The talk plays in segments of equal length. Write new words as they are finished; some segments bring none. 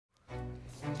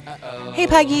Hey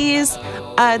Puggies,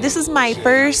 this is my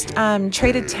first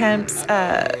trade attempts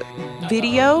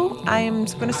video. I'm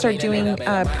going to start doing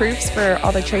proofs for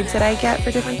all the trades that I get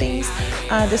for different things.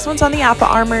 This one's on the Alpha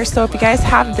Armor, so if you guys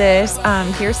have this,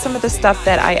 here's some of the stuff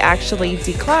that I actually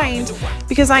declined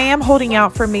because I am holding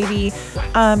out for maybe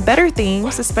better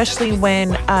things, especially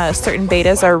when certain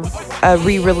betas are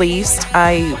re-released.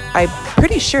 I'm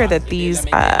pretty sure that these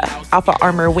Alpha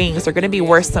Armor wings are going to be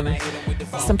worth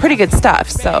some pretty good stuff.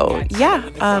 So yeah,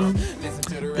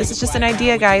 this is just an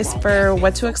idea, guys, for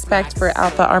what to expect for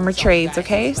Alpha Armor trades.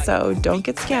 Okay, so don't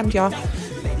get scammed, y'all.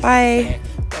 Bye.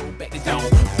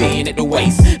 Being at the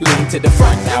waist, lean to the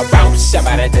front, now bounce,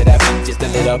 shabba to the beat, just a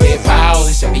little bit, pause,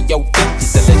 and show me your feet,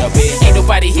 just a little bit. Ain't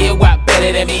nobody here what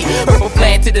better than me. Purple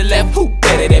flag to the left, who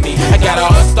better than me? I got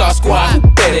all star squad, who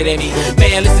better than me?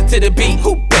 Man, listen to the beat,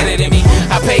 who better than me?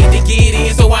 I paid to get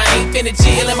in, so I ain't finna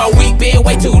chill, and my week been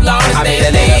way too long to stay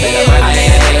still. I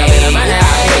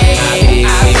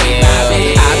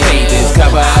paid this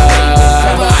cover, I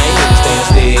ain't finna stand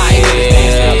still,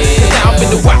 cause now I'm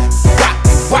finna wop.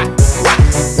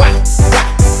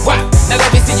 Now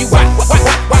let me see you wop.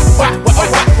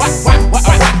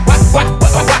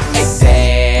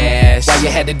 Dash. Why you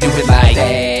had to do it like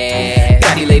that?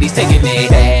 Got these ladies taking it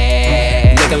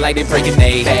back, looking like they breaking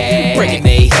they head,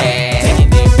 taking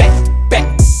it back.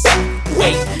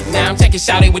 Wait, now I'm checking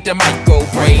shawty with the micro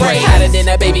braid, hotter than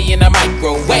a baby in a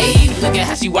microwave. Look at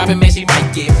how she whopping, man, she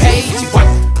might get paid. She wop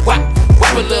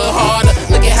a little harder.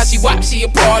 Look at how she wop, she a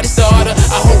party starter.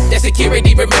 I hope that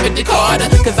security remembered the Carter,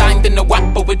 cause I ain't been a wop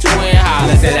over two and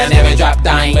holler. Said I never dropped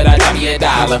dime, but I dropped me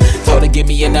 $1. Told her give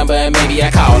me a number and maybe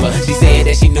I call her. She said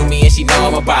that she knew me and she know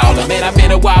I'm a baller. Man, I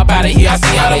been a while out of here, I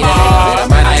see all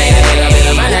tomorrow. I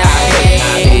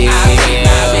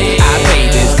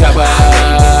paid this cover, I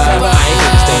ain't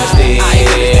gonna stand still.